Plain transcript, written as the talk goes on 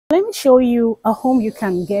me show you a home you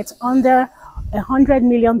can get under 100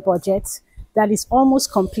 million budget that is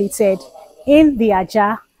almost completed in the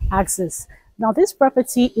Ajah axis. Now, this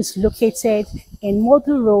property is located in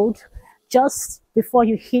Mobil Road, just before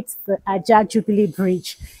you hit the Ajah Jubilee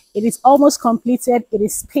Bridge. It is almost completed. It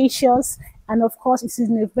is spacious, and of course, it is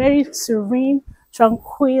in a very serene,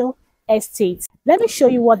 tranquil estate. Let me show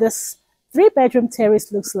you what this 3-bedroom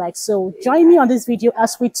terrace looks like. So join me on this video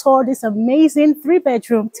as we tour this amazing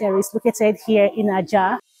 3-bedroom terrace located here in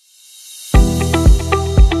Ajah.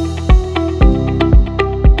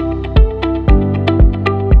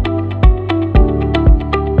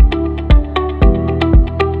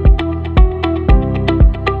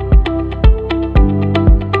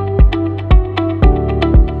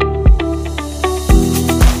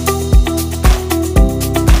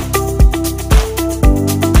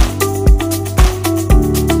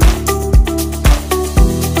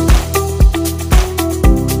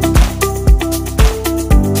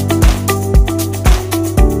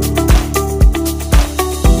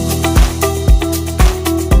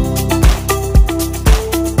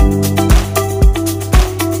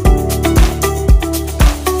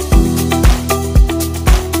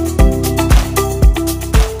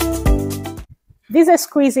 This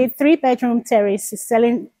exquisite 3-bedroom terrace is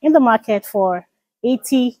selling in the market for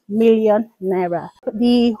 80 million naira.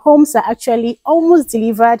 The homes are actually almost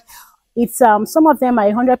delivered. It's some of them are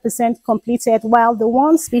 100% completed, while the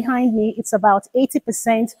ones behind me, it's about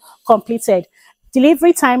 80% completed.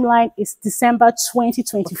 Delivery timeline is December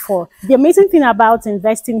 2024. The amazing thing about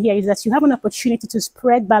investing here is that you have an opportunity to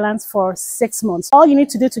spread balance for 6 months. All you need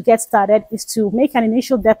to do to get started is to make an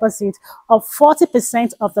initial deposit of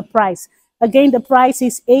 40% of the price. Again, the price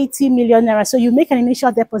is 80 million naira. So you make an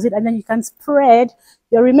initial deposit and then you can spread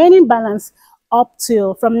your remaining balance up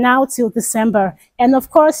till from now till December. And of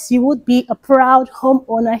course, you would be a proud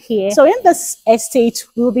homeowner here. So in this estate,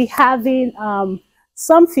 we'll be having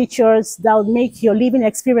some features that will make your living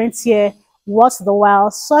experience here worth the while,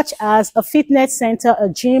 such as a fitness center, a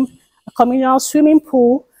gym, a communal swimming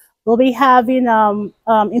pool. We'll be having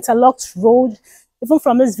interlocked road. Even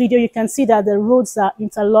from this video, you can see that the roads are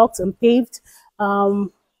interlocked and paved.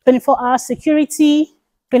 24-hour security,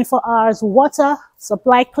 24 hours water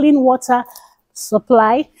supply, clean water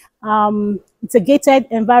supply. It's a gated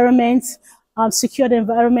environment, secured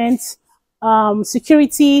environment,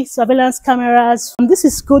 security, surveillance cameras. This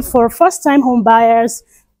is good for first-time home buyers,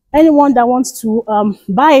 anyone that wants to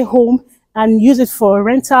buy a home and use it for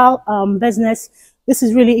rental business. This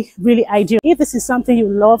is really, really ideal. If this is something you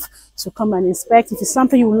love to come and inspect, if it's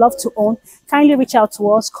something you love to own, kindly reach out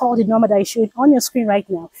to us. Call the number that is showing on your screen right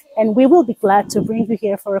now, and we will be glad to bring you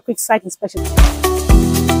here for a quick site inspection.